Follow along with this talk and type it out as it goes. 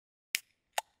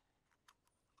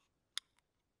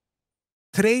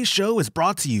Today's show is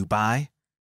brought to you by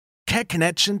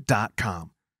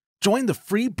kegconnection.com. Join the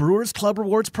free Brewers Club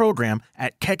Rewards program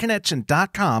at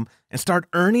kegconnection.com and start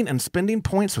earning and spending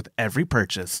points with every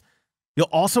purchase. You'll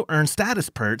also earn status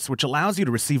perks, which allows you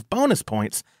to receive bonus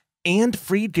points and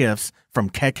free gifts from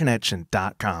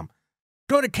kegconnection.com.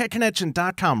 Go to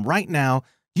kegconnection.com right now,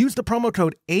 use the promo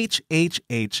code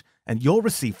HHH, and you'll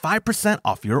receive 5%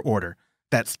 off your order.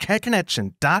 That's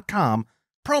kegconnection.com,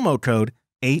 promo code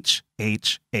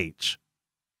HHH.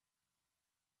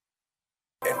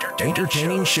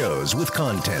 Entertaining shows with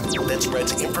content that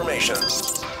spreads information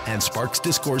and sparks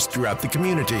discourse throughout the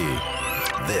community.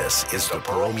 This is the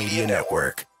Pearl Media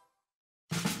Network.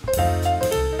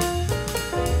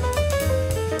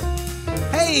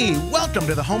 Hey, welcome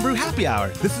to the Homebrew Happy Hour.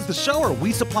 This is the show where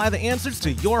we supply the answers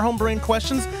to your homebrewing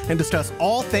questions and discuss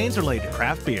all things related to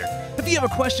craft beer. If you have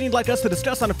a question you'd like us to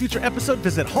discuss on a future episode,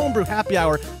 visit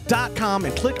homebrewhappyhour.com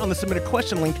and click on the submit a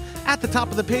question link at the top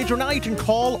of the page, or now you can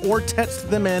call or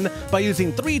text them in by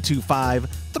using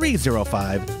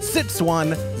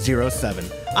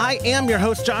 325-305-6107. I am your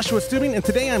host, Joshua Stubing, and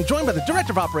today I'm joined by the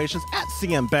Director of Operations at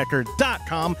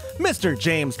cmbecker.com, Mr.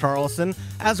 James Carlson,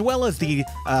 as well as the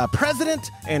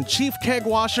President and Chief Keg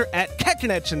Washer at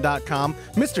kegconnection.com,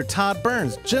 Mr. Todd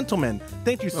Burns. Gentlemen,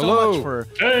 thank you so much for...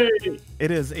 Hey!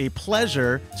 It is a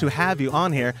pleasure to have you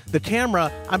on here. The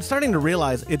camera, I'm starting to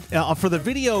realize, it for the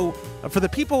video, for the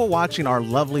people watching our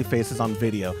lovely faces on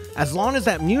video, as long as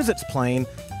that music's playing,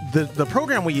 the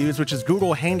program we use, which is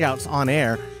Google Hangouts on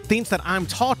Air, thinks that I'm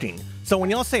talking. So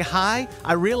when y'all say hi,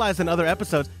 I realize in other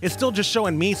episodes, it's still just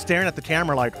showing me staring at the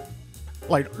camera like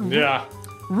yeah,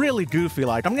 really goofy.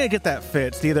 Like, I'm gonna get that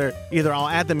fixed. Either I'll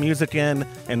add the music in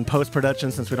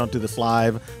post-production since we don't do this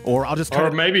live, or I'll just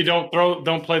cut maybe don't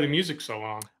play the music so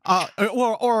long.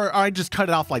 Or I just cut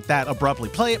it off like that abruptly.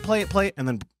 Play it, and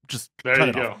then just There cut you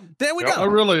it go. off. There we go.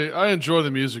 I enjoy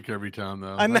the music every time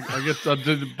though. I get to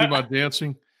do my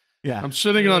dancing. Yeah. I'm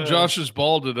sitting on Josh's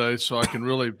ball today, so I can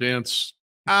really dance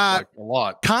like a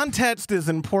lot. Context is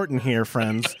important here,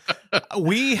 friends.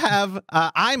 We have,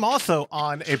 I'm also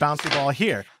on a bouncy ball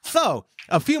here. So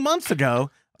a few months ago,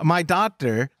 my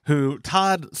doctor, who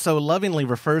Todd so lovingly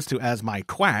refers to as my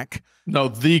quack. No,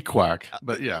 the quack,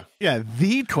 but yeah. Yeah,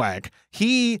 the quack.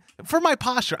 For my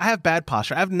posture, I have bad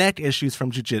posture. I have neck issues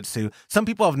from jiu-jitsu. Some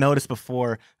people have noticed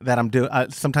before that I'm doing,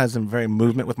 sometimes I'm very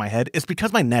movement with my head. It's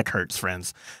because my neck hurts,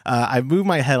 friends. I move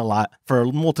my head a lot for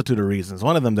a multitude of reasons.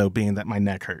 One of them, though, being that my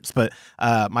neck hurts. But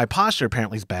my posture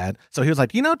apparently is bad. So he was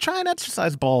like, try an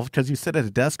exercise ball because you sit at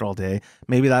a desk all day.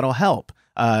 Maybe that'll help.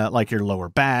 Like your lower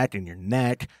back and your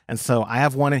neck. And so I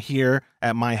have one here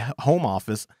at my home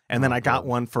office, and then I got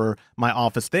one for my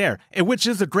office there, which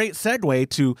is a great segue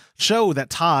to show that,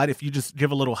 Todd, if you just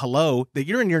give a little hello, that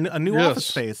you're in a new office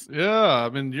space. Yeah,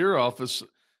 I'm in your office.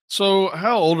 So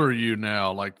how old are you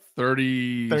now? Like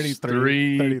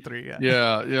 33? 33,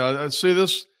 yeah. Yeah. I see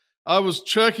this. I was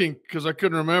checking because I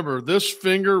couldn't remember. This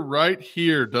finger right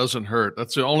here doesn't hurt.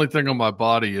 That's the only thing on my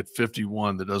body at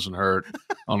 51 that doesn't hurt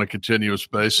on a continuous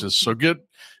basis. So get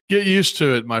used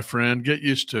to it, my friend. Get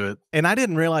used to it. And I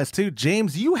didn't realize, too,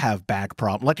 James, you have back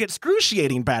problems, like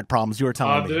excruciating back problems you were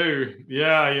telling me. I do.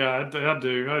 Yeah, I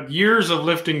do. I had years of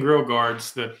lifting grill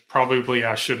guards that probably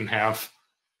I shouldn't have.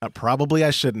 Probably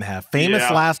I shouldn't have. Famous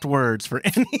last words for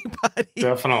anybody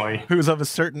definitely who's of a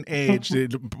certain age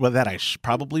that I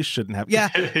probably shouldn't have. Yeah.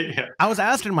 Yeah. I was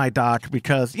asking my doc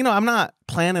because, I'm not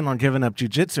planning on giving up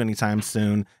jiu-jitsu anytime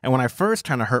soon. And when I first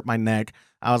kind of hurt my neck,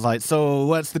 I was like, so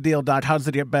what's the deal, doc? How does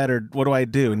it get better? What do I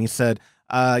do? And he said,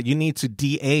 you need to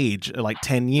de-age like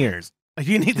 10 years.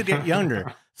 You need to get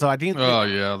younger. So I didn't. Oh,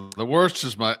 yeah. The worst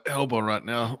is my elbow right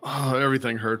now. Oh,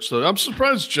 everything hurts. So I'm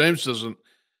surprised James doesn't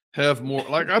have more.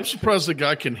 Like, I'm surprised the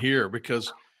guy can hear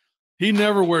because he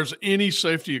never wears any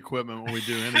safety equipment when we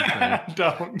do anything.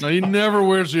 Don't. No, he never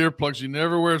wears earplugs. He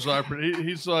never wears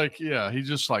he's like, he's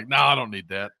just like, no, I don't need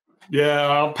that. Yeah,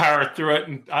 I'll power through it.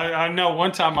 And I know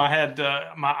one time I had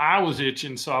my eye was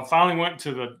itching, so I finally went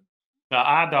to the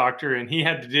eye doctor, and he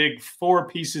had to dig 4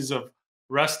 pieces of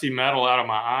rusty metal out of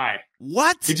my eye.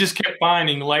 What? He just kept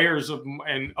finding layers of,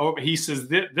 and he says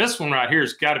this one right here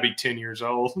has got to be 10 years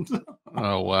old.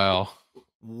 Oh wow!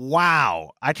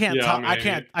 Wow! I can't top. I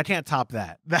can't top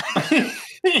that.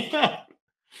 Yeah.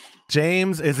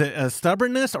 James, is it a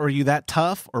stubbornness, or are you that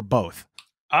tough, or both?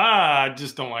 I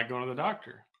just don't like going to the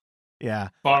doctor. Yeah.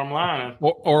 Bottom line.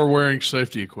 Or wearing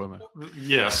safety equipment.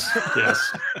 Yes.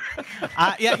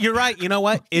 Yeah, you're right. You know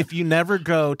what? If you never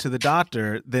go to the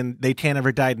doctor, then they can't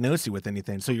ever diagnose you with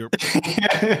anything. So you're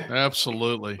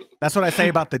Absolutely. That's what I say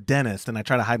about the dentist, and I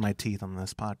try to hide my teeth on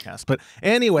this podcast. But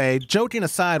anyway, joking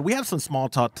aside, we have some small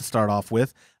talk to start off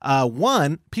with.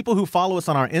 One, people who follow us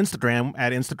on our Instagram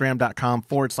at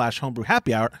instagram.com/homebrew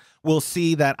happy hour will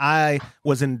see that I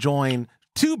was enjoying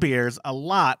 2 beers a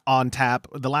lot on tap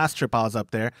the last trip I was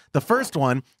up there. The first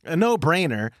one, a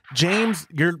no-brainer. James,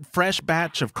 your fresh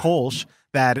batch of Kolsch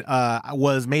that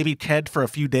was maybe kegged for a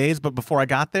few days, but before I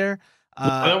got there.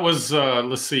 That was,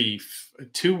 let's see,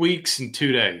 2 weeks and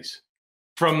 2 days.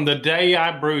 From the day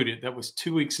I brewed it, that was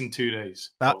 2 weeks and 2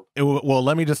 days. Well,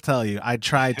 let me just tell you, I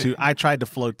tried to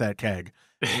float that keg.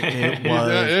 It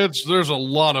was. There's a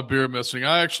lot of beer missing.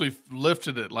 I actually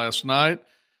lifted it last night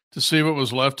to see what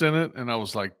was left in it, and I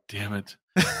was like, damn it.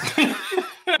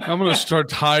 I'm going to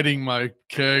start hiding my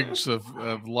kegs of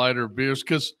lighter beers,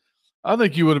 because I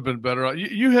think you would have been better.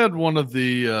 You had one of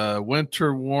the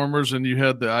winter warmers, and you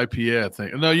had the IPA, I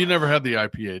think. No, you never had the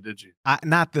IPA, did you?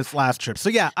 Not this last trip. So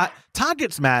yeah, Todd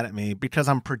gets mad at me because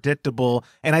I'm predictable,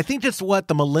 and I think it's what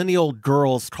the millennial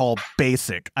girls call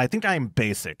basic. I think I'm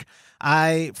basic.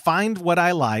 I find what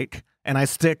I like, and I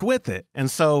stick with it. And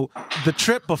so the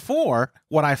trip before,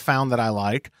 what I found that I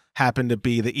like happened to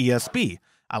be the ESB.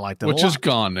 I liked it Which is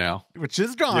gone now. Which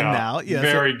is gone now. Yes.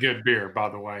 Very good beer, by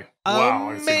the way. Wow.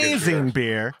 Amazing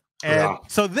beer. And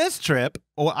so this trip,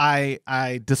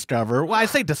 I discover, well, I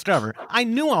say discover, I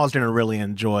knew I was going to really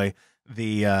enjoy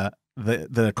the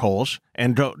Kolsch,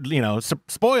 and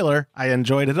spoiler, I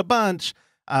enjoyed it a bunch.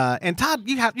 And Todd,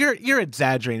 you're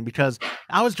exaggerating, because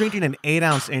I was drinking in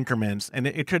 8-ounce increments, and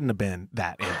it couldn't have been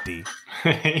that empty.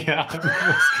 Yeah,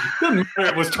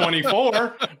 it was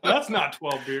 24. That's not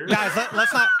 12 beers, guys.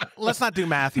 Let's not do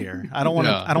math here. I don't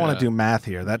want to do math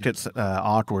here. That gets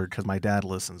awkward because my dad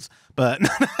listens. But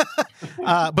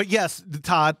but yes,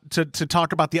 Todd, to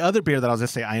talk about the other beer that I was going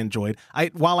to say I enjoyed.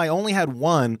 While I only had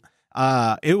one.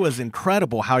 It was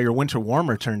incredible how your winter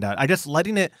warmer turned out.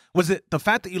 Was it the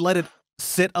fact that you let it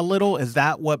sit a little? Is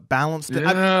that what balanced it?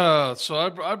 Yeah. So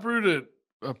I brewed it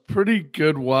a pretty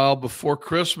good while before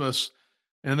Christmas,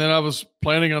 and then I was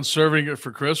planning on serving it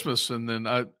for Christmas, and then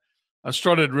I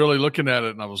started really looking at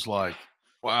it, and I was like,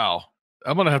 wow,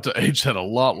 I'm going to have to age that a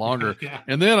lot longer. Yeah.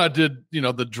 And then I did,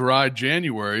 the dry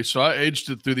January. So I aged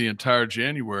it through the entire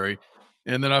January.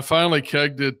 And then I finally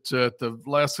kegged it at the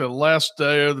last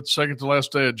day, or the second to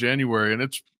last day of January, and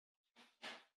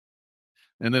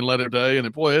then let it day. And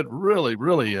it really,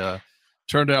 really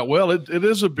turned out well. It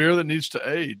is a beer that needs to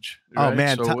age. Right? Oh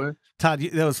man, Todd,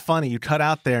 that was funny. You cut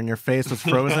out there, and your face was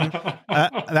frozen.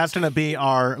 That's going to be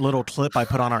our little clip I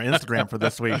put on our Instagram for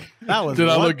this week. That was. Did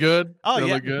I look good? Oh Did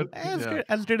yeah, I look good?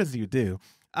 As good as you do.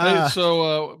 But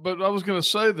I was going to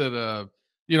say that.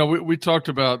 We talked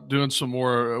about doing some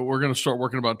more. We're going to start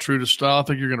working about true to style. I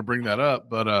think you're going to bring that up,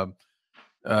 but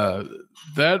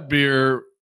that beer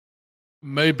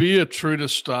may be a true to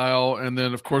style, and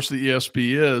then of course the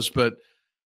ESB is. But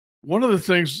one of the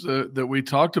things that we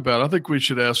talked about, I think we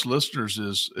should ask listeners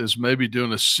is maybe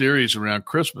doing a series around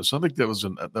Christmas. I think that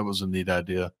was a neat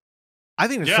idea. I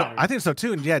think so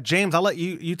too. And yeah, James, I'll let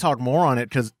you talk more on it,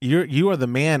 because you are the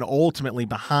man ultimately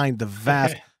behind the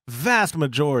vast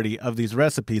majority of these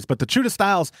recipes. But the true to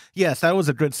styles, yes, that was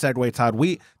a good segue, Todd.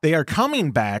 They are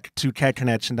coming back to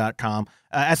kegconnection.com.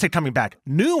 I say coming back.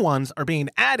 New ones are being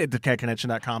added to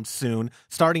kegconnection.com soon,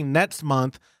 starting next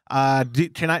month. Do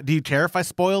you care if I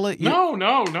spoil it?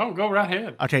 No, go right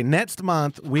ahead. Okay, next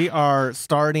month we are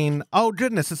starting. Oh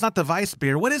goodness, it's not the Weiss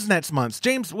beer. What is next month,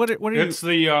 James? What are you? It's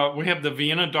we have the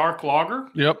Vienna Dark Lager.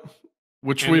 Yep.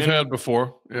 Which we've had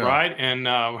before. Yeah. Right. And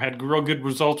had real good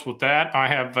results with that.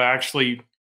 I've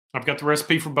got the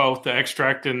recipe for both the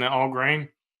extract and the all grain.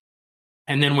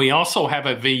 And then we also have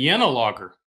a Vienna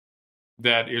lager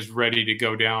that is ready to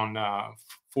go down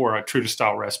for a true to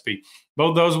style recipe.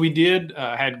 Both those we did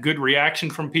had good reaction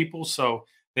from people. So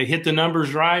they hit the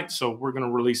numbers right. So we're going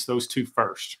to release those two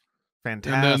first.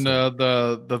 Fantastic. And then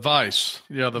the Weiss,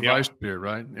 the Weiss beer,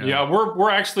 right? Yeah,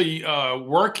 we're actually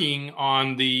working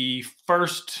on the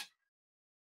first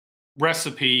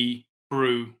recipe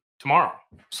brew tomorrow.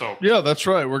 So yeah, that's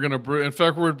right. We're going to brew. In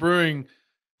fact, we're brewing.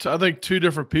 I think 2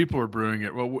 different people are brewing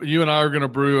it. Well, you and I are going to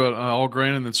brew an all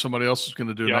grain, and then somebody else is going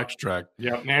to do an extract.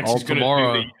 Yeah, Nancy's going to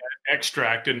do the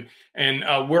extract, and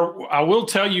I will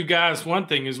tell you guys one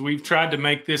thing is we've tried to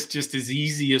make this just as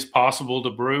easy as possible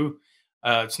to brew.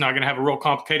 It's not going to have a real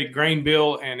complicated grain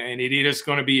bill, and it is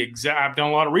going to be exact. I've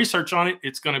done a lot of research on it.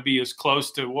 It's going to be as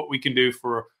close to what we can do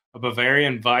for a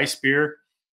Bavarian Weiss beer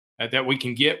that we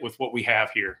can get with what we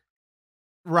have here.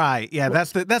 Right. Yeah,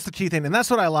 that's the key thing. And that's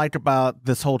what I like about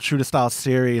this whole True to Style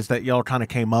series that y'all kind of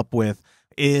came up with,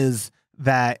 is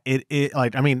that it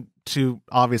like, I mean, to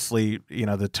obviously,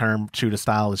 the term True to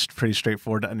Style is pretty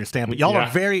straightforward to understand, but y'all are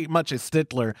very much a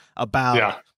stickler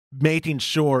about making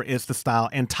sure it's the style.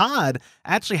 And Todd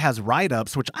actually has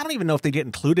write-ups, which I don't even know if they get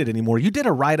included anymore. You did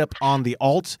a write-up on the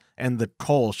Alt and the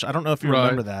Kolsch. I don't know if you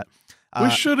remember that. We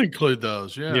should include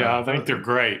those. Yeah, I think they're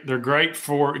great. They're great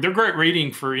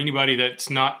reading for anybody that's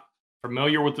not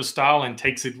familiar with the style and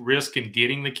takes a risk in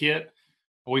getting the kit.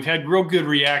 We've had real good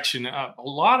reaction.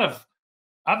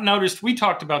 I've noticed, we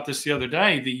talked about this the other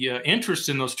day, the interest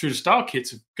in those True to Style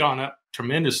kits have gone up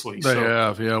tremendously. They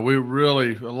have, yeah. A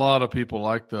lot of people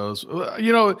like those.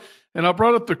 And I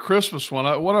brought up the Christmas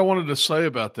one. What I wanted to say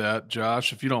about that,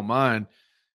 Josh, if you don't mind,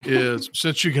 is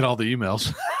since you get all the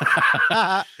emails,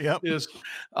 is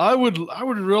I would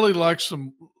really like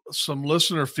some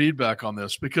listener feedback on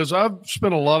this, because I've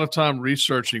spent a lot of time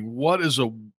researching what is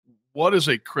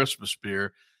a Christmas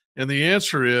beer, and the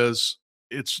answer is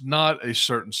it's not a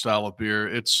certain style of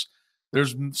beer.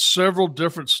 There's several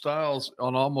different styles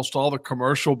on almost all the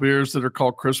commercial beers that are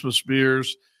called Christmas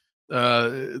beers.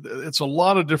 It's a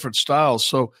lot of different styles.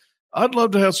 So I'd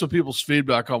love to have some people's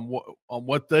feedback on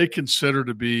what they consider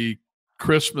to be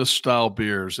Christmas style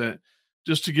beers. And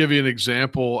just to give you an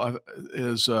example,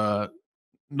 is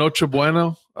Noche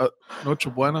Buena,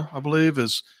 I believe,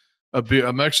 is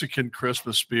a Mexican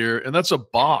Christmas beer, and that's a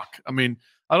Bock. I mean,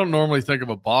 I don't normally think of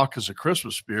a Bock as a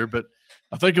Christmas beer, but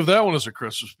I think of that one as a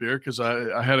Christmas beer because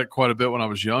I had it quite a bit when I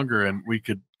was younger, and we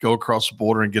could go across the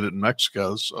border and get it in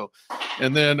Mexico. So,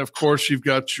 and then of course you've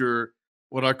got your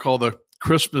what I call the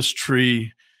Christmas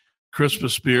tree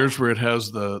Christmas beers, where it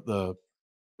has the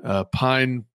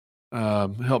pine.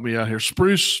 Help me out here,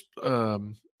 spruce.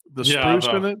 Spruce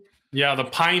in it. Yeah, the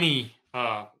piney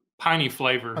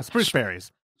flavor. Spruce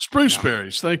berries. Spruce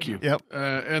berries. Thank you. Yep.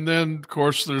 And then of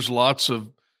course there's lots of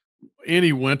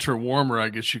any winter warmer, I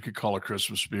guess you could call a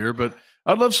Christmas beer, but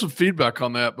I'd love some feedback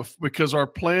on that because our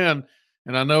plan,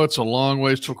 and I know it's a long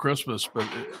ways till Christmas, but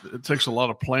it takes a lot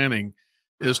of planning,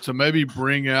 is to maybe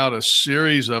bring out a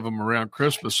series of them around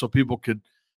Christmas so people could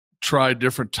try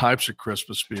different types of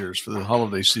Christmas beers for the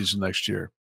holiday season next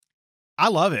year. I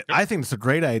love it. I think it's a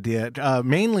great idea,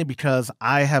 mainly because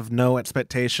I have no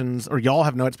expectations, or y'all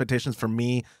have no expectations for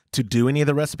me to do any of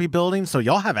the recipe building. So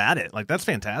y'all have at it. Like, that's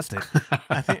fantastic.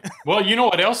 I think. Well, you know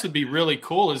what else would be really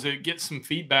cool is to get some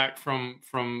feedback from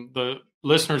the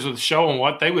listeners of the show on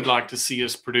what they would like to see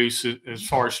us produce as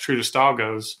far as True to Style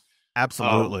goes.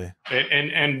 Absolutely.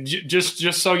 And just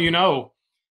so you know,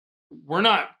 we're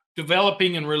not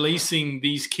developing and releasing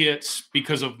these kits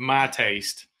because of my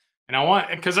taste. And I want,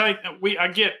 because I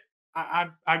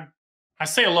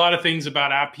say a lot of things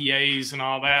about IPAs and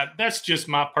all that. That's just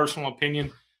my personal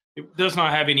opinion. It does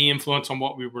not have any influence on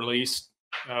what we release.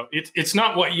 It's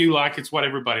not what you like; it's what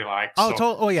everybody likes. Oh,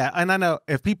 oh yeah, and I know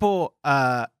if people.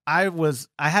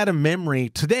 I had a memory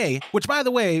today, which, by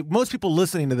the way, most people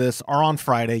listening to this are on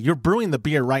Friday. You're brewing the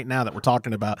beer right now that we're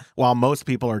talking about, while most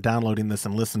people are downloading this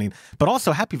and listening. But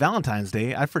also, Happy Valentine's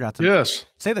Day. I forgot to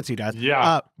say that to you guys.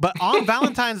 Yeah. But on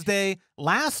Valentine's Day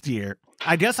last year,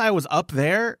 I guess I was up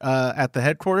there at the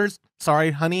headquarters.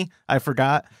 Sorry, honey, I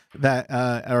forgot that,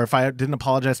 or if I didn't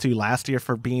apologize to you last year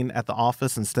for being at the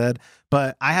office instead.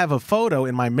 But I have a photo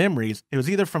in my memories. It was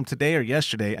either from today or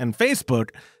yesterday, and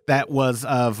Facebook, that was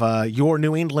of your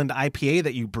New England IPA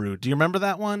that you brewed. Do you remember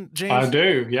that one, James? I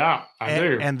do. Yeah, I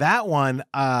do. And that one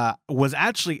was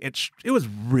actually, it was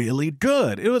really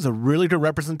good. It was a really good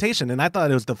representation. And I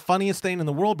thought it was the funniest thing in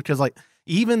the world because, like,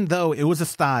 even though it was a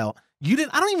style, I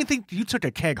don't even think you took a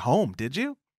keg home, did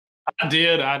you? I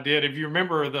did. If you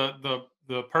remember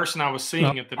the person I was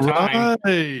seeing at the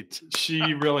time,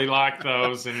 she really liked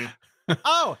those. And he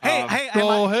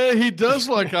does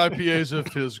like IPAs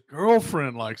if his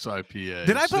girlfriend likes IPAs.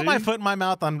 Did I put my foot in my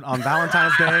mouth on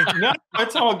Valentine's Day? No,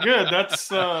 it's all good. That's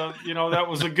that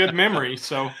was a good memory.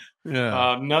 So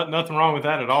nothing wrong with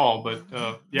that at all. But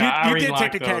you did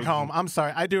take a keg home. I'm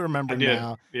sorry, I do remember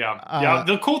now. Yeah.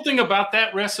 The cool thing about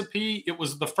that recipe, it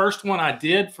was the first one I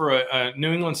did for a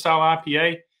New England style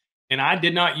IPA, and I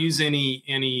did not use any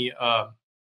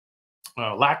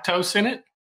lactose in it.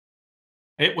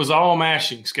 It was all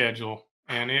mashing schedule,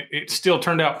 and it still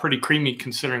turned out pretty creamy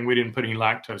considering we didn't put any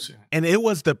lactose in it. And it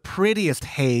was the prettiest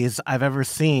haze I've ever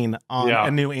seen on a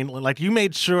New England. Like, you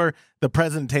made sure the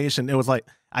presentation, it was like,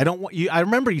 I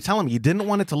remember you telling me you didn't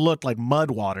want it to look like mud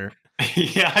water.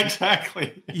 Yeah,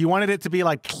 exactly. You wanted it to be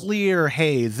like clear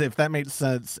haze, if that makes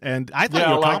sense. And I thought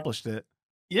you accomplished it.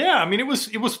 Yeah, I mean, it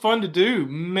was fun to do.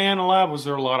 Man alive, was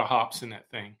there a lot of hops in that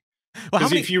thing. Well,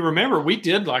 Because if you remember, we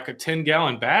did like a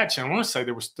 10-gallon batch. And I want to say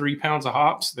there was 3 pounds of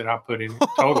hops that I put in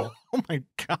total. Oh my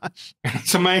gosh.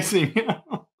 It's amazing.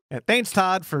 Yeah, thanks,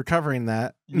 Todd, for covering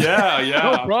that.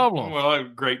 Yeah. No problem. Well, a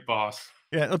great boss.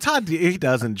 Yeah, well, Todd, he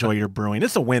does enjoy your brewing.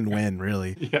 It's a win-win,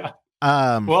 really. Yeah.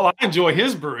 Well, I enjoy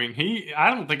his brewing. I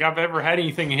don't think I've ever had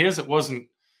anything of his that wasn't,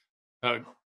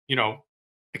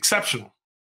 exceptional.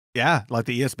 Yeah, like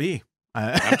the ESB.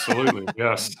 Absolutely,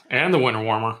 yes, and the winter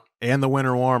warmer. And the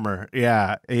winter warmer.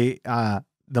 Yeah.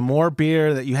 The more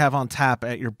beer that you have on tap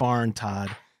at your barn,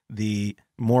 Todd, the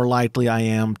more likely I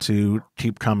am to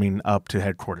keep coming up to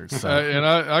headquarters. So. And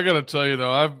I got to tell you,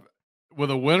 though, with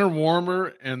a winter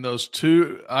warmer and those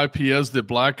 2 IPAs, the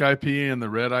black IPA and the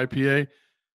red IPA,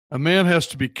 a man has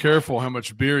to be careful how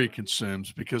much beer he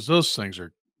consumes because those things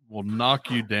will knock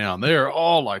you down. They are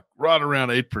all like right around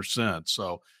 8%.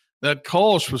 So that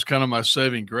Kolsch was kind of my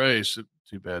saving grace.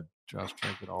 Too bad Josh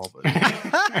drank it all.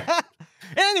 But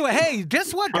Anyway, hey,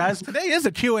 guess what, guys? Today is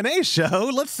a Q&A show.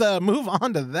 Let's move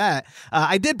on to that.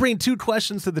 I did bring 2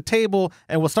 questions to the table,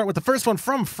 and we'll start with the first one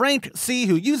from Frank C.,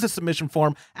 who used the submission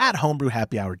form at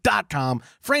homebrewhappyhour.com.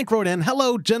 Frank wrote in,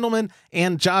 "Hello, gentlemen,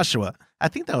 and Joshua." I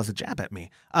think that was a jab at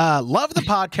me. Love the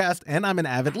podcast, and I'm an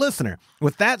avid listener.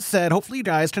 With that said, hopefully you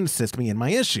guys can assist me in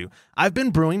my issue. I've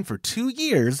been brewing for 2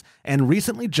 years and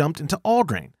recently jumped into all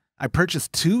grain. I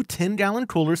purchased 2 10-gallon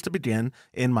coolers to begin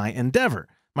in my endeavor.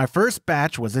 My first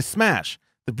batch was a smash.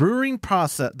 The brewing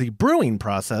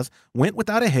process went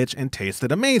without a hitch and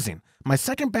tasted amazing. My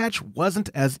second batch wasn't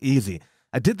as easy.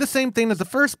 I did the same thing as the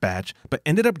first batch, but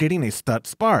ended up getting a stut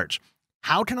sparge.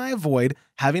 How can I avoid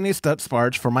having a stut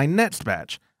sparge for my next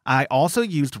batch? I also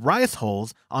used rice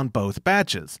hulls on both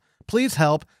batches. Please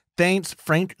help. Thanks,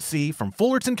 Frank C. from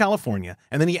Fullerton, California.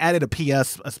 And then he added a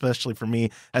PS, especially for me.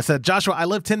 I said, Joshua, I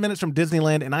live 10 minutes from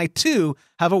Disneyland, and I, too,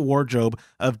 have a wardrobe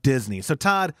of Disney. So,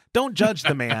 Todd, don't judge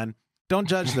the man. Don't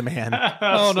judge the man.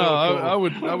 Oh, no,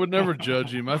 cool. I would never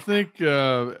judge him. I think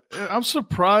I'm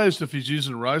surprised if he's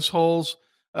using rice hulls.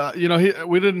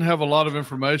 We didn't have a lot of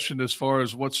information as far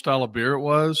as what style of beer it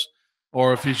was,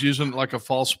 or if he's using like a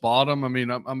false bottom. I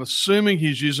mean, I'm assuming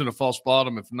he's using a false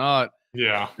bottom. If not,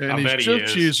 yeah, and he's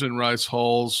just using rice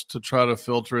hulls to try to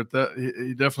filter it. That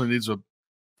he definitely needs a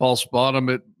false bottom.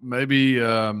 It maybe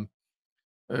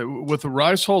with the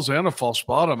rice hulls and a false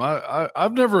bottom.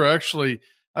 I've never actually.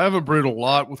 I haven't brewed a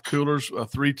lot with coolers,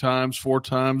 3 times, 4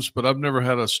 times, but I've never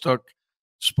had a stuck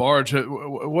sparge.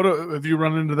 What have you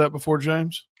run into that before,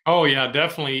 James? Oh yeah,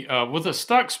 definitely. With a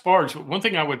stuck sparge, one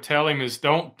thing I would tell him is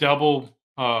don't double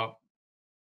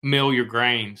mill your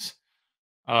grains.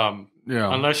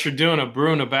 Unless you're doing a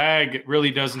brew in a bag, it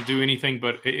really doesn't do anything.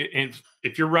 But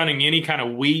if you're running any kind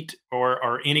of wheat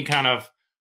or any kind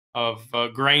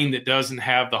of grain that doesn't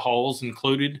have the hulls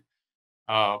included,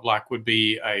 like would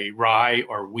be a rye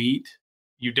or wheat,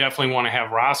 you definitely want to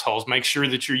have rice hulls. Make sure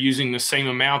that you're using the same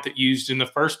amount that used in the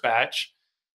first batch.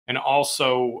 And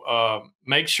also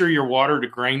make sure your water to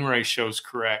grain ratio is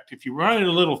correct. If you run it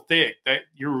a little thick, that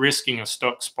you're risking a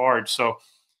stuck sparge. So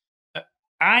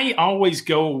I always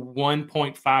go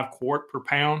 1.5 quart per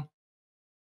pound.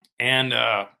 And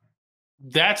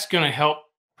that's going to help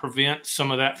prevent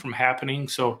some of that from happening.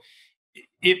 So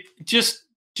it just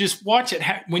watch it.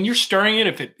 When you're stirring it,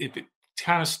 if it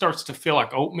kind of starts to feel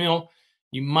like oatmeal,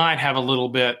 you might have a little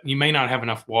bit, you may not have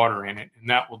enough water in it. And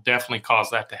that will definitely cause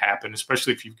that to happen,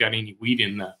 especially if you've got any wheat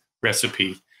in the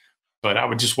recipe. But I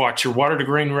would just watch your water to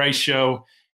grain ratio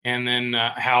and then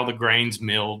how the grain's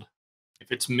milled.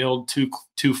 If it's milled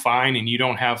too fine and you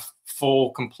don't have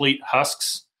full, complete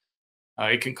husks,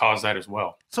 it can cause that as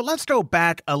well. So let's go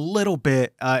back a little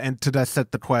bit and to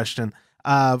dissect the question.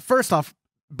 First off,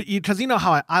 because you know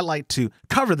how I like to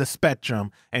cover the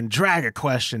spectrum and drag a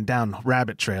question down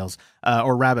rabbit trails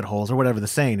or rabbit holes or whatever the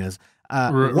saying is.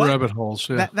 Rabbit holes,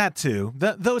 yeah. That too.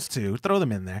 Those two, throw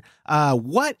them in there.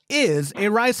 What is a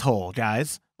rice hole,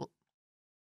 guys?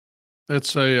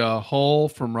 It's a hole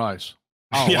from rice.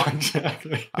 Oh, yeah,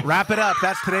 exactly. Wrap it up.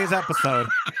 That's today's episode.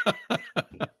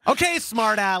 Okay,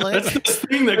 smart Alex. That's the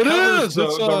thing that covers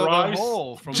it's the rice.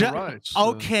 Hole from the rice.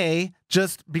 Okay,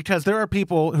 just because there are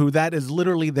people who that is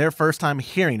literally their first time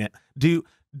hearing it.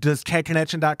 Does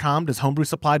kegconnection.com, does Homebrew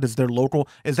Supply, does their local,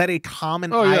 is that a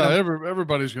common item? Yeah,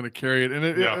 everybody's going to carry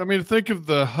it. I mean, think of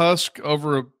the husk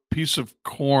over a piece of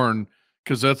corn,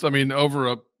 because over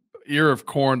a ear of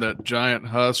corn, that giant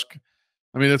husk.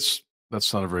 I mean,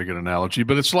 that's not a very good analogy,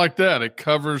 but it's like that. It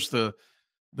covers the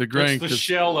grain. It's the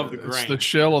shell of the grain. It's the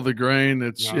shell of the grain.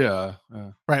 It's yeah.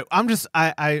 Right.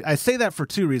 I say that for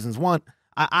 2 reasons. One,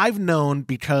 I've known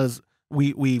because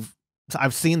we've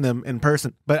I've seen them in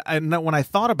person, but when I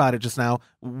thought about it just now,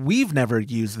 we've never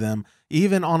used them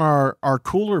even on our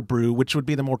Cooler Brew, which would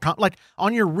be the more like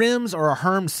on your rims or a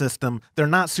Herm system. They're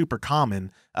not super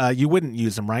common. You wouldn't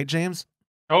use them, right, James?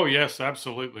 Oh yes,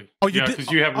 absolutely. Oh, you because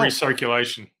you have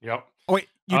recirculation. Yep. Oh, wait,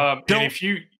 and if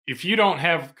you don't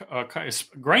have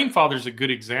Grainfather's a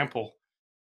good example.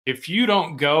 If you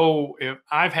don't go,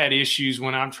 I've had issues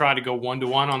when I'm trying to go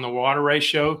 1-to-1 on the water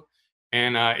ratio,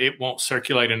 and it won't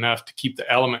circulate enough to keep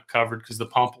the element covered because the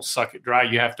pump will suck it dry.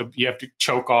 You have to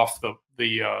choke off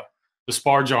the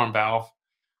sparge arm valve.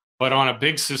 But on a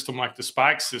big system like the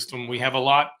Spike system, we have a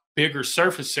lot bigger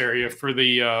surface area for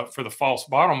the false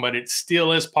bottom, but it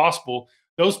still is possible.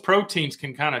 Those proteins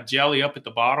can kind of jelly up at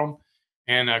the bottom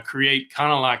and create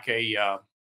kind of like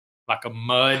a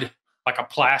mud, like a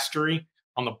plastery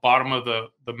on the bottom of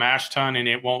the mash tun, and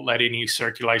it won't let any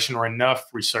circulation or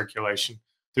enough recirculation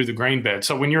through the grain bed.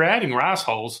 So when you're adding rice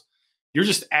hulls, you're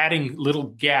just adding little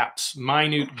gaps,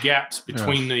 minute gaps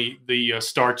between the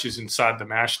starches inside the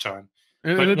mash tun.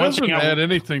 And it doesn't add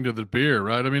anything to the beer,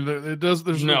 right? I mean, it does.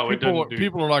 There's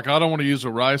people are like, I don't want to use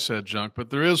a rice adjunct, but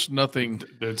there is nothing.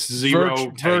 That's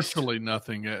virtually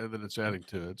nothing that it's adding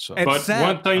to it. So, but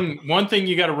one thing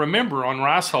you got to remember on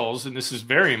rice hulls, and this is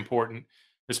very important,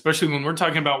 especially when we're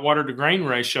talking about water to grain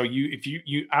ratio.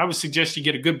 I would suggest you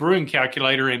get a good brewing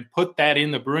calculator and put that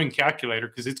in the brewing calculator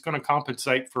because it's going to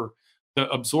compensate for the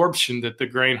absorption that the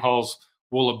grain hulls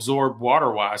will absorb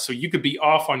water wise. So you could be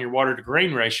off on your water to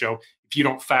grain ratio if you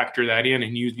don't factor that in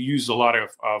and you use a lot of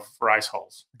rice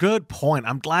hulls. Good point.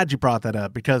 I'm glad you brought that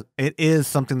up because it is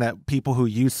something that people who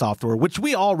use software, which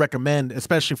we all recommend,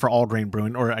 especially for all grain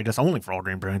brewing, or I guess only for all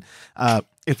grain brewing,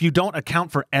 if you don't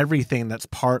account for everything that's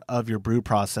part of your brew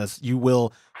process, you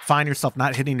will find yourself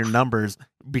not hitting your numbers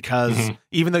because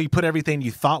even though you put everything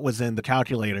you thought was in the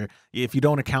calculator, if you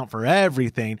don't account for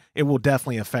everything, it will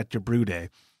definitely affect your brew day.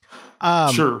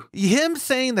 Sure. Him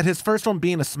saying that his first one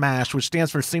being a smash, which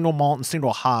stands for single malt and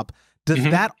single hop, does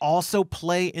that also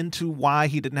play into why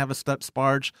he didn't have a stut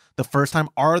sparge the first time?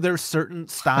 Are there certain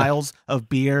styles of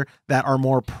beer that are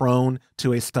more prone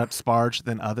to a stut sparge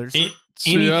than others?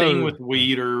 Anything with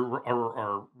wheat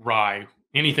or rye,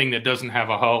 anything that doesn't have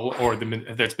a hull or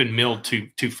that's been milled too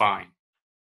fine.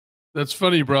 That's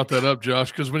funny you brought that up,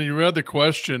 Josh, because when you read the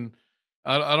question,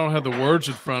 I don't have the words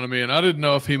in front of me, and I didn't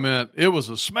know if he meant it was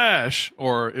a smash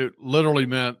or it literally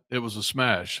meant it was a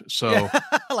smash. So,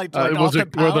 like was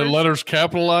it were the letters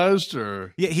capitalized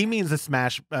or? Yeah, he means a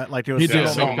smash, like it was. He did.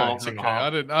 Okay. I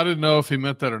didn't know if he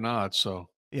meant that or not. So.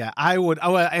 Yeah, I would.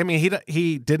 Oh, I mean,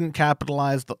 he didn't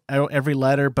capitalize every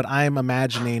letter, but I'm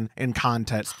imagining in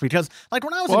context because, like,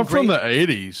 when I was from the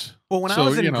 80s. Well, when I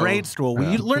was in grade school,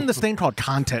 we learned this thing called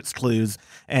context clues,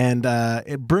 and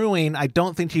brewing. I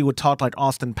don't think he would talk like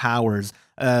Austin Powers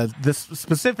this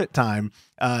specific time,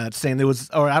 saying there was,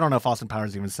 or I don't know if Austin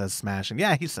Powers even says smashing.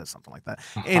 Yeah, he says something like that.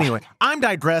 Anyway, I'm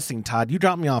digressing, Todd. You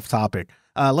dropped me off topic.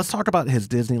 Let's talk about his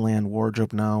Disneyland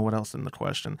wardrobe. No, what else in the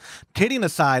question? Kidding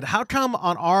aside, how come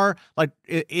on our, like,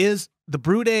 is the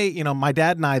brew day, you know, my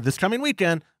dad and I, this coming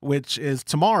weekend, which is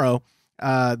tomorrow,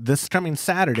 this coming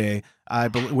Saturday,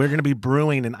 we're going to be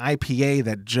brewing an IPA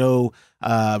that Joe,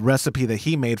 recipe that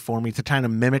he made for me to kind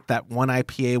of mimic that one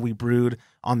IPA we brewed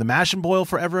on the Mash and Boil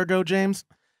forever ago, James.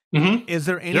 Is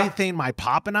there anything my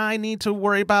pop and I need to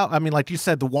worry about? I mean, like you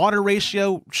said, the water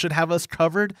ratio should have us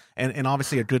covered, and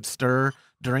obviously a good stir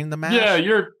during the mash. Yeah,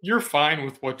 you're fine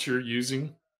with what you're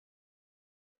using.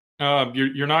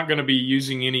 You're not going to be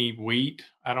using any wheat,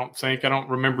 I don't think. I don't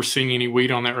remember seeing any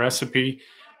wheat on that recipe.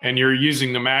 And you're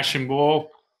using the mash and boil.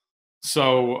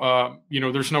 So,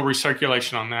 there's no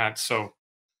recirculation on that. So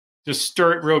just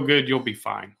stir it real good. You'll be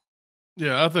fine.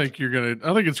 Yeah, I think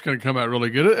it's going to come out really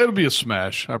good. It'll be a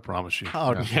smash. I promise you.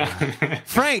 Oh, yeah.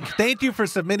 Frank, thank you for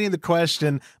submitting the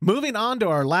question. Moving on to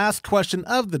our last question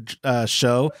of the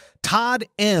show. Todd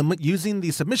M, using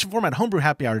the submission form at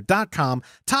homebrewhappyhour.com,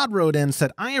 Todd wrote in,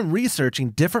 said, I am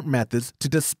researching different methods to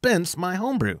dispense my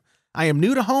homebrew. I am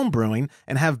new to home brewing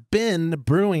and have been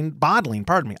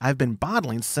I've been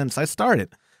bottling since I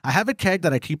started. I have a keg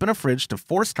that I keep in a fridge to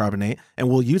force carbonate and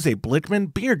will use a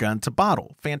Blickman beer gun to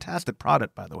bottle. Fantastic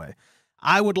product, by the way.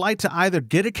 I would like to either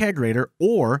get a kegerator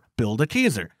or build a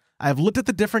keezer. I have looked at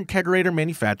the different kegerator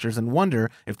manufacturers and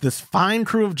wonder if this fine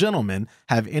crew of gentlemen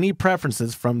have any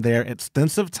preferences from their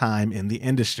extensive time in the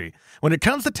industry. When it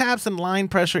comes to taps and line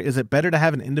pressure, is it better to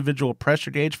have an individual pressure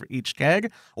gauge for each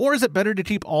keg, or is it better to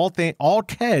keep all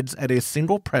kegs at a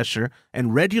single pressure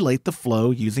and regulate the flow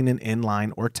using an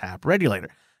inline or tap regulator?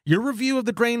 Your review of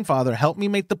the Grainfather helped me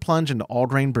make the plunge into all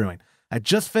grain brewing. I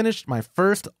just finished my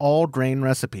first all-grain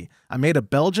recipe. I made a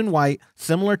Belgian white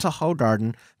similar to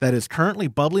Hoegaarden that is currently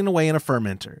bubbling away in a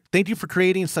fermenter. Thank you for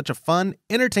creating such a fun,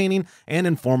 entertaining, and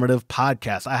informative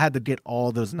podcast. I had to get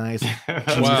all those nice.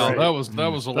 Wow, great. that was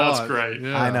a That's lot. great.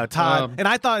 Yeah. I know, Todd, and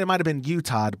I thought it might have been you,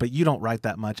 Todd, but you don't write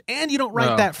that much, and you don't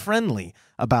write that friendly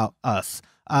about us.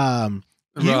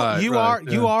 You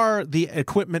are the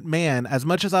equipment man. As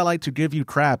much as I like to give you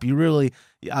crap, you really.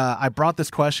 I brought this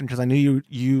question because I knew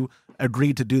you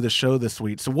agreed to do the show this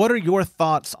week. So, what are your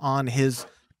thoughts on his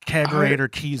kegerator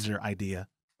keezer idea?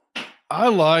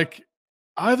 I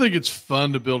think it's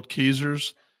fun to build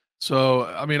keezers. So,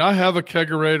 I mean, I have a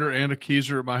kegerator and a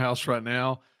keezer at my house right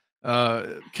now.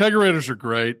 Kegerators are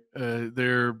great.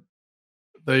 They're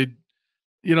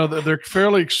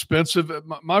fairly expensive.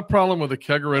 My problem with a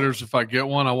kegerator is if I get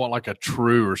one, I want like a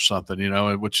True or something,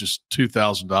 which is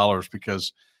 $2,000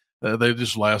 because they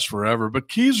just last forever. But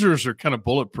keezers are kind of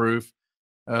bulletproof.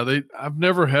 I've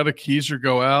never had a keezer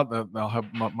go out.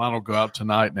 Mine will go out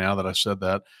tonight now that I said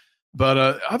that.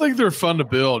 But I think they're fun to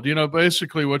build.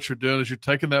 Basically what you're doing is you're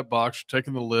taking that box, you're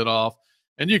taking the lid off,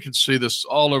 and you can see this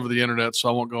all over the internet, so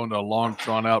I won't go into a long,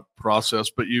 drawn-out process.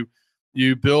 But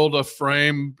you build a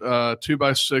frame,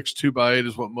 2x6, 2x8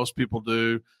 is what most people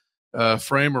do,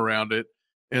 frame around it.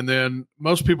 And then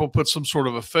most people put some sort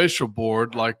of a facial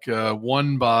board, like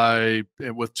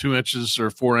with 2 inches or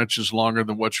 4 inches longer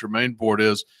than what your main board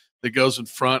is, that goes in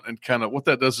front, and kind of what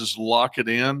that does is lock it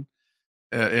in.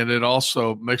 And it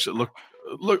also makes it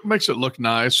look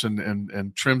nice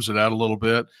and trims it out a little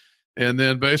bit. And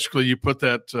then basically you put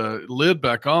that lid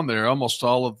back on there. Almost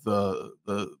all of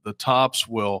the tops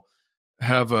will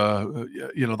have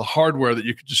the hardware that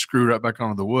you could just screw right back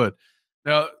onto the wood.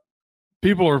 Now,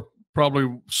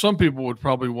 some people would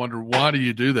probably wonder, why do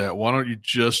you do that? Why don't you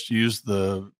just use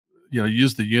the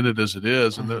unit as it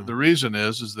is? And the reason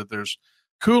is that there's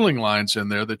cooling lines in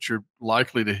there that you're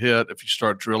likely to hit if you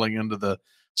start drilling into the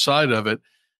side of it.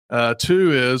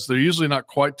 2 is they're usually not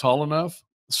quite tall enough,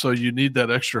 so you need that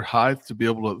extra height to be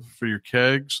able for your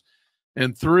kegs.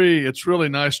 And 3, it's really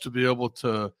nice to be able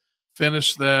to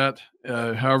finish that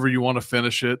however you want to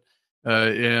finish it,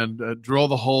 and drill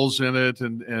the holes in it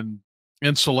and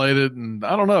insulate it. And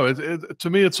I don't know, to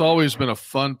me, it's always been a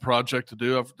fun project to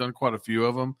do. I've done quite a few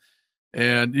of them.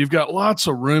 And you've got lots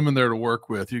of room in there to work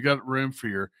with. You've got room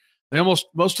for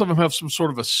most of them have some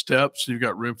sort of a step. So you've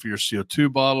got room for your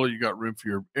CO2 bottle. You got room for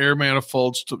your air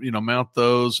manifolds to, mount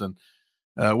those. And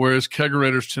whereas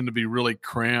kegerators tend to be really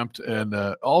cramped. And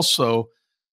also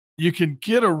you can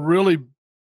get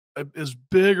as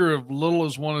big or as little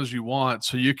as one as you want.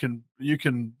 So you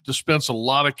can dispense a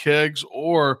lot of kegs,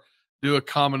 or do a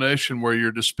combination where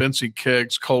you're dispensing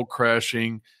kegs, cold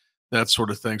crashing, that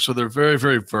sort of thing. So they're very,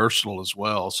 very versatile as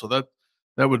well. So that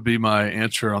would be my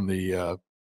answer on the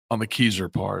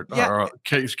keezer part, or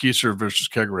keezer versus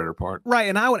kegerator part. Right.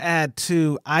 And I would add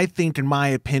too, I think, in my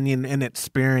opinion and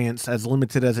experience, as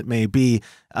limited as it may be,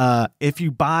 if you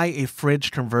buy a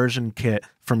fridge conversion kit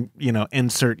from,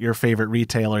 insert your favorite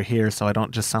retailer here, so I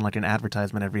don't just sound like an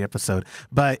advertisement every episode,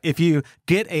 but if you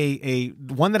get a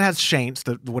one that has shanks,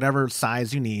 whatever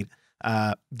size you need,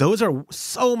 those are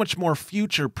so much more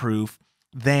future proof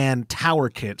than tower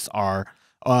kits are,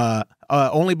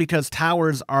 only because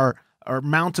towers are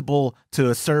mountable to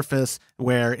a surface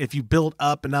where if you build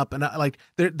up and up and up, like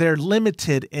they're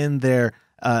limited in their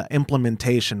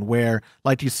implementation, where,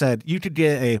 like you said, you could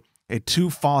get a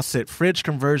 2-faucet fridge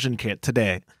conversion kit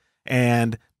today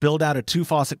and build out a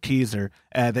 2-faucet keezer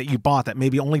that you bought that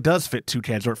maybe only does fit 2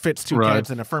 kegs, or it fits 2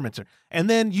 kegs in a fermenter. And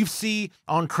then you see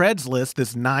on Craigslist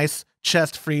this nice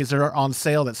chest freezer on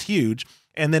sale that's huge.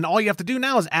 And then all you have to do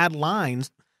now is add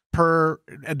lines per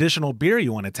additional beer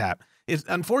you want to tap. It's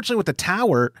unfortunately with the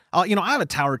tower, I have a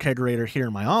tower kegerator here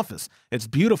in my office. It's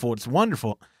beautiful. It's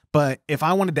wonderful. But if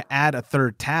I wanted to add a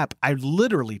third tap, I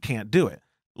literally can't do it.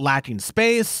 Lacking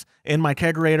space in my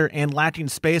kegerator and lacking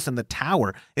space in the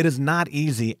tower. It is not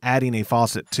easy adding a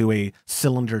faucet to a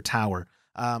cylinder tower.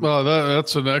 Well,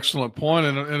 that's an excellent point.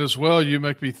 And as well, you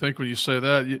make me think when you say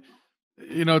that,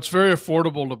 it's very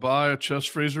affordable to buy a chest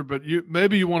freezer, but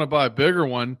maybe you want to buy a bigger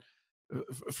one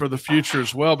for the future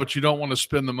as well, but you don't want to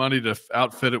spend the money to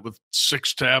outfit it with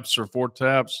 6 taps or 4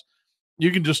 taps.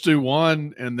 You can just do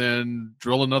one and then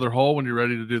drill another hole when you're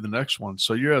ready to do the next one.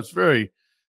 So it's very,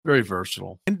 very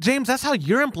versatile. And James, that's how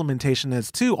your implementation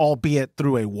is too, albeit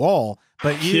through a wall.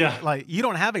 But you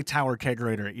don't have a tower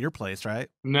kegerator at your place, right?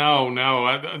 No.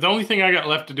 The only thing I got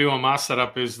left to do on my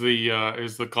setup is the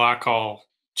glycol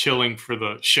chilling for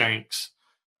the shanks.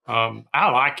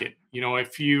 I like it.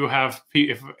 If you have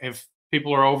if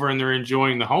people are over and they're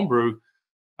enjoying the homebrew,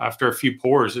 after a few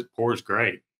pours, it pours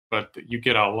great, but you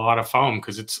get a lot of foam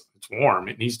because it's warm.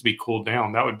 It needs to be cooled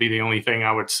down. That would be the only thing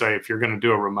I would say. If you're going to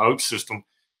do a remote system,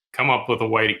 come up with a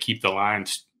way to keep the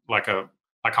lines like a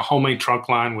homemade trunk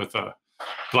line with a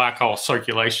glycol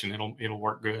circulation. It'll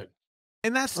work good.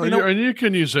 And that's and you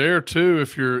can use air too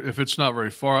if it's not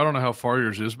very far. I don't know how far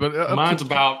yours is, but mine's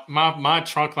about my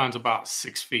trunk line's about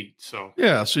 6 feet. So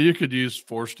yeah, so you could use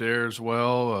forced air as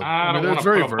well. I don't want to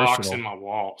put a box in my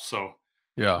wall, so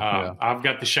yeah. I've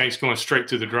got the shanks going straight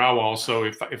through the drywall. So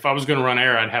if I was going to run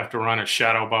air, I'd have to run a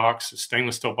shadow box, a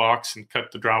stainless steel box, and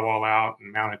cut the drywall out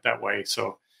and mount it that way.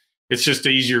 So it's just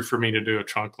easier for me to do a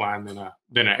trunk line than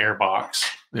an air box.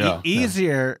 Yeah,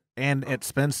 easier and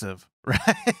expensive. Right?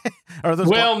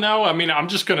 No. I mean, I'm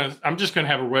just gonna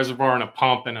have a reservoir and a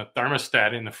pump and a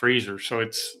thermostat in the freezer, so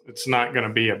it's not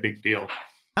gonna be a big deal.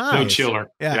 Nice. No chiller.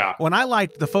 Yeah. When I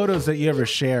liked the photos that you ever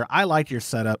share, I like your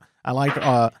setup. I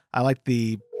like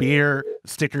the beer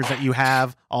stickers that you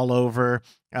have all over.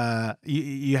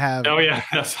 You have. Oh yeah,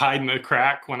 that's hiding the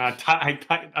crack. When I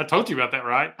told you about that,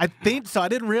 right? I think so. I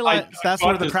didn't realize that's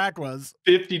where the crack was.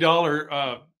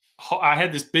 $50. I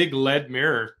had this big LED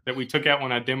mirror that we took out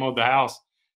when I demoed the house,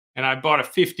 and I bought a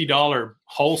 $50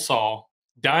 hole saw,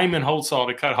 diamond hole saw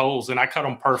to cut holes, and I cut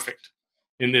them perfect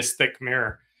in this thick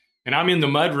mirror. And I'm in the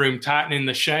mudroom tightening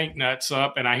the shank nuts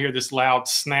up, and I hear this loud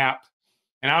snap,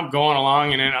 and I'm going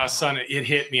along, and then all of a sudden it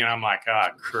hit me, and I'm like, oh,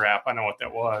 crap, I know what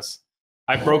that was.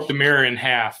 I broke the mirror in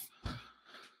half.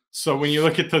 So when you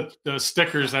look at the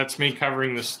stickers, that's me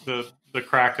covering the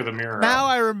crack of the mirror. Now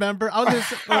I remember. I was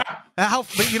just,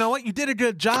 but you know what? You did a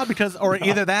good job because, or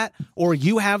either that, or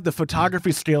you have the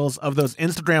photography skills of those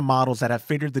Instagram models that have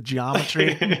figured the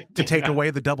geometry to take away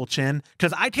the double chin.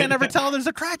 Because I can't ever tell there's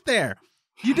a crack there.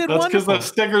 You did wonderful. That's because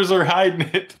the stickers are hiding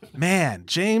it. Man,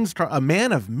 James, a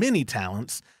man of many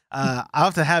talents. I'll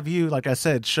have to have you, like I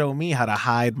said, show me how to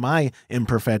hide my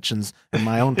imperfections in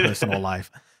my own personal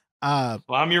life. Well,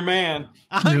 I'm your man.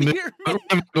 I'm your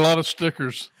man. A lot of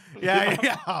stickers. Yeah.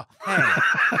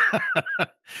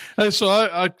 Hey, so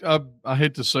I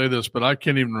hate to say this, but I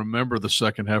can't even remember the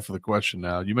second half of the question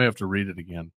now. You may have to read it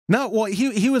again. No, well,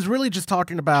 he was really just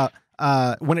talking about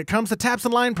when it comes to taps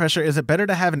and line pressure, is it better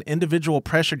to have an individual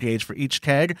pressure gauge for each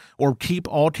keg or keep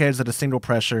all kegs at a single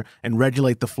pressure and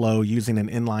regulate the flow using an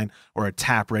inline or a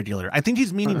tap regulator? I think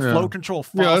he's meaning flow control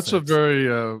faucets. Yeah, that's a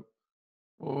very, I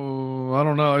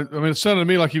don't know. I mean, it sounded to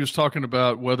me like he was talking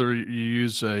about whether you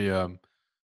use a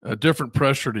different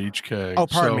pressure to each keg. Oh,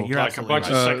 pardon me. You're like a bunch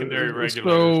of secondary regulators.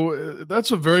 So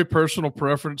that's a very personal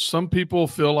preference. Some people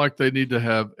feel like they need to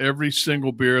have every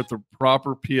single beer at the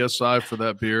proper PSI for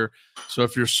that beer. So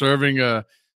if you're serving an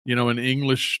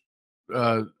English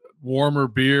warmer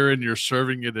beer and you're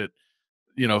serving it at,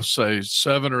 say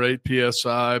 7 or 8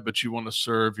 PSI, but you want to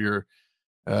serve your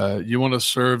other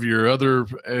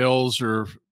ales or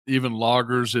even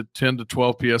lagers at 10 to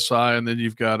 12 PSI. And then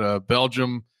you've got a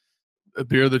Belgium a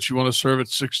beer that you want to serve at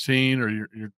 16, or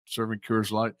you're serving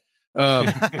Coors Light,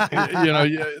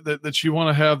 that you want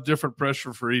to have different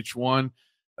pressure for each one.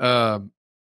 I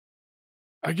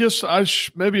guess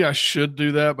maybe I should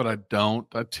do that, but I don't.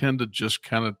 I tend to just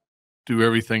kind of do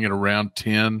everything at around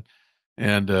 10.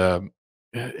 And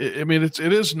it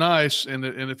is nice. And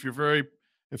if you're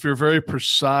very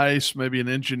precise, maybe an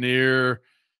engineer,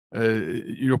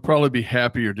 you'll probably be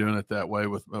happier doing it that way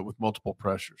with multiple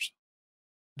pressures.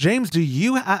 James,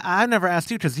 I never asked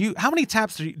you because how many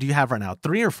taps do you have right now?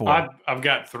 3 or 4? I've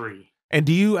got 3. And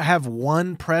do you have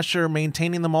one pressure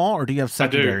maintaining them all, or do you have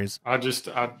secondaries? I do.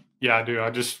 I do. I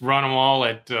just run them all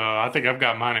at, I think I've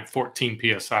got mine at 14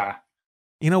 PSI.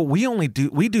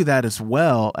 We do that as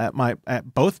well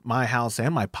at both my house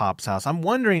and my pop's house. I'm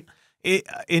wondering,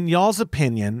 in y'all's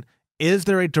opinion, is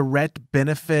there a direct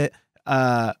benefit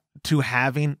to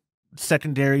having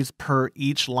secondaries per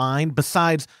each line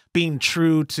besides being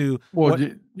true to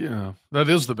that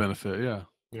is the benefit.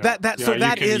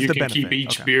 That is the benefit. You can keep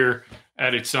each beer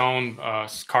at its own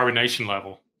carbonation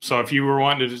level. So if you were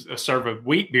wanting to serve a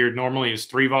wheat beer, normally is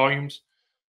 3 volumes.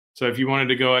 So if you wanted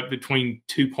to go at between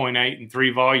 2.8 and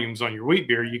 3 volumes on your wheat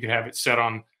beer, you could have it set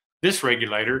on this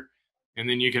regulator, and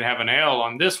then you could have an ale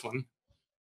on this one,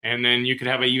 and then you could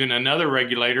have even another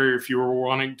regulator if you were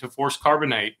wanting to force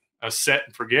carbonate a set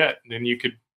and forget. Then you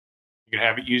could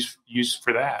have it used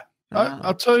for that.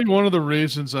 I'll tell you one of the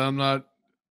reasons I'm not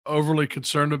overly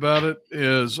concerned about it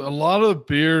is a lot of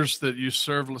beers that you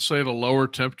serve, let's say at a lower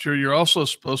temperature, you're also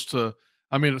supposed to,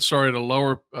 at a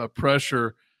lower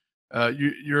pressure,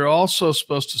 you're also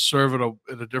supposed to serve at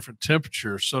a different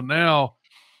temperature. So now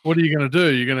what are you going to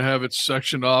do? You're going to have it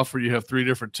sectioned off where you have 3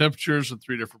 different temperatures and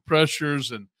 3 different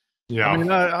pressures. And Yeah. I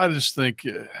mean, I just think,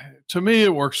 to me,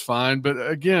 it works fine. But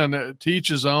again, to each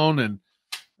his own, and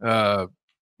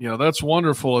that's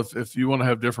wonderful. If you want to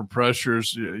have different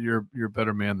pressures, you're a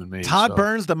better man than me. Todd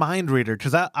Burns, the mind reader,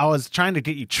 because I was trying to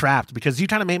get you trapped because you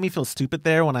kind of made me feel stupid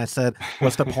there when I said,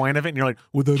 what's the point of it? And you're like,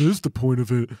 well, that is the point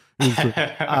of it.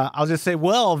 I'll just say,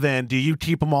 well, then, do you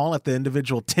keep them all at the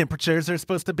individual temperatures they're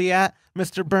supposed to be at,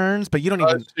 Mr. Burns? But you don't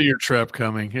even see your trap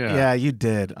coming. Yeah. Yeah, you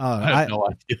did. I had no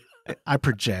idea. I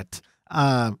project.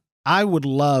 I would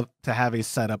love to have a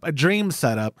setup. A dream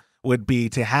setup would be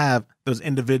to have those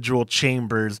individual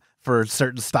chambers for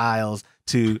certain styles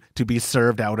to be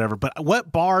served at whatever. But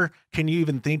what bar can you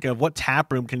even think of? What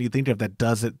tap room can you think of that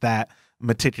does it that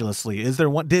meticulously? Is there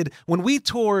one? When we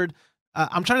toured,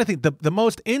 I'm trying to think, the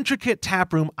most intricate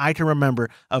tap room I can remember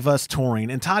of us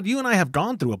touring, and Todd, you and I have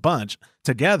gone through a bunch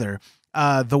together.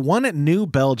 The one at New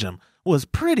Belgium was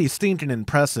pretty stinking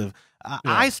impressive.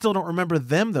 I still don't remember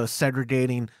them, though,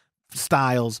 segregating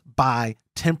styles by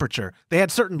temperature. They had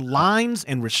certain lines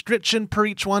and restriction per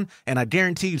each one, and I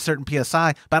guarantee you certain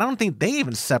PSI, but I don't think they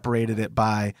even separated it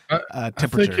by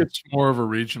temperature. I think it's more of a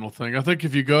regional thing. I think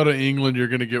if you go to England, you're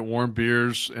going to get warm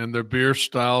beers, and their beer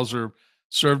styles are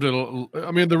served at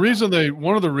one of the reasons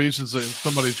that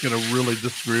somebody's going to really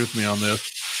disagree with me on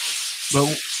this, but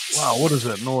wow, what is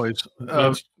that noise?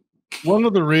 One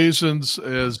of the reasons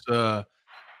is that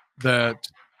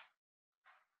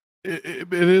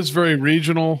it is very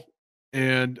regional,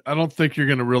 and I don't think you're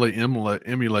going to really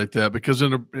emulate that, because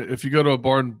if you go to a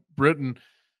bar in Britain,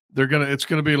 it's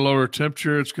going to be a lower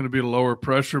temperature, it's going to be a lower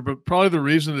pressure, but probably the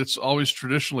reason it's always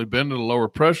traditionally been at a lower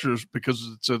pressure is because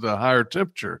it's at a higher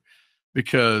temperature.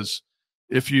 Because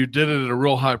if you did it at a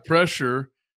real high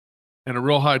pressure and a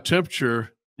real high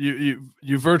temperature, you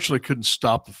virtually couldn't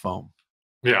stop the foam.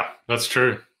 Yeah, that's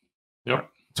true. Yep.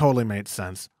 Totally made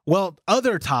sense. Well,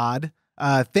 other Todd,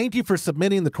 thank you for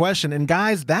submitting the question. And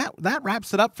guys, that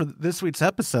wraps it up for this week's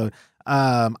episode.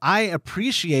 I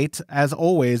appreciate, as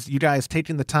always, you guys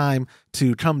taking the time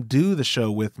to come do the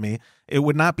show with me. It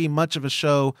would not be much of a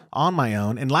show on my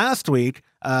own. And last week,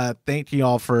 thank you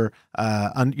all for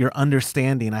your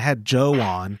understanding. I had Joe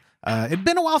on. It'd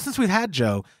been a while since we've had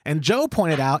Joe, and Joe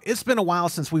pointed out it's been a while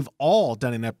since we've all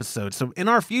done an episode. So in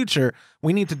our future,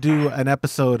 we need to do an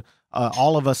episode,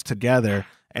 all of us together.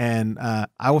 And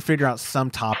I will figure out some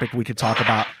topic we could talk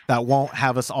about that won't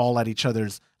have us all at each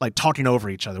other's, like, talking over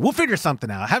each other. We'll figure something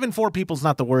out. Having 4 people is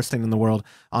not the worst thing in the world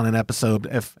on an episode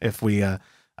if we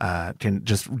can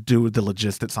just do the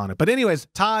logistics on it. But anyways,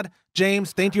 Todd,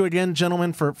 James, thank you again,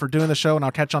 gentlemen, for doing the show, and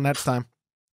I'll catch you on next time.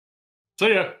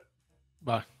 See ya.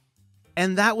 Bye.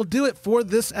 And that will do it for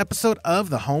this episode of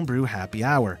the Homebrew Happy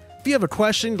Hour. If you have a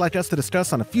question you'd like us to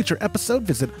discuss on a future episode,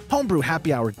 visit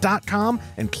homebrewhappyhour.com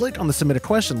and click on the Submit a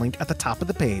Question link at the top of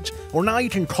the page. Or now you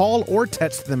can call or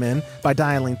text them in by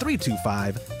dialing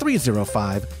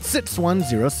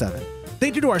 325-305-6107.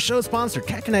 Thank you to our show sponsor,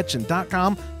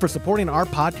 kegerator.com, for supporting our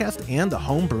podcast and the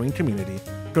home brewing community.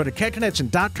 Go to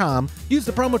kegerator.com, use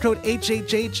the promo code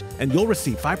HHH, and you'll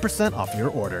receive 5% off your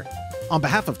order. On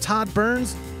behalf of Todd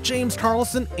Burns, James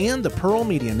Carlson, and the Pearl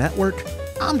Media Network,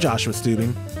 I'm Joshua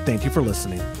Stubing. Thank you for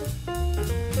listening.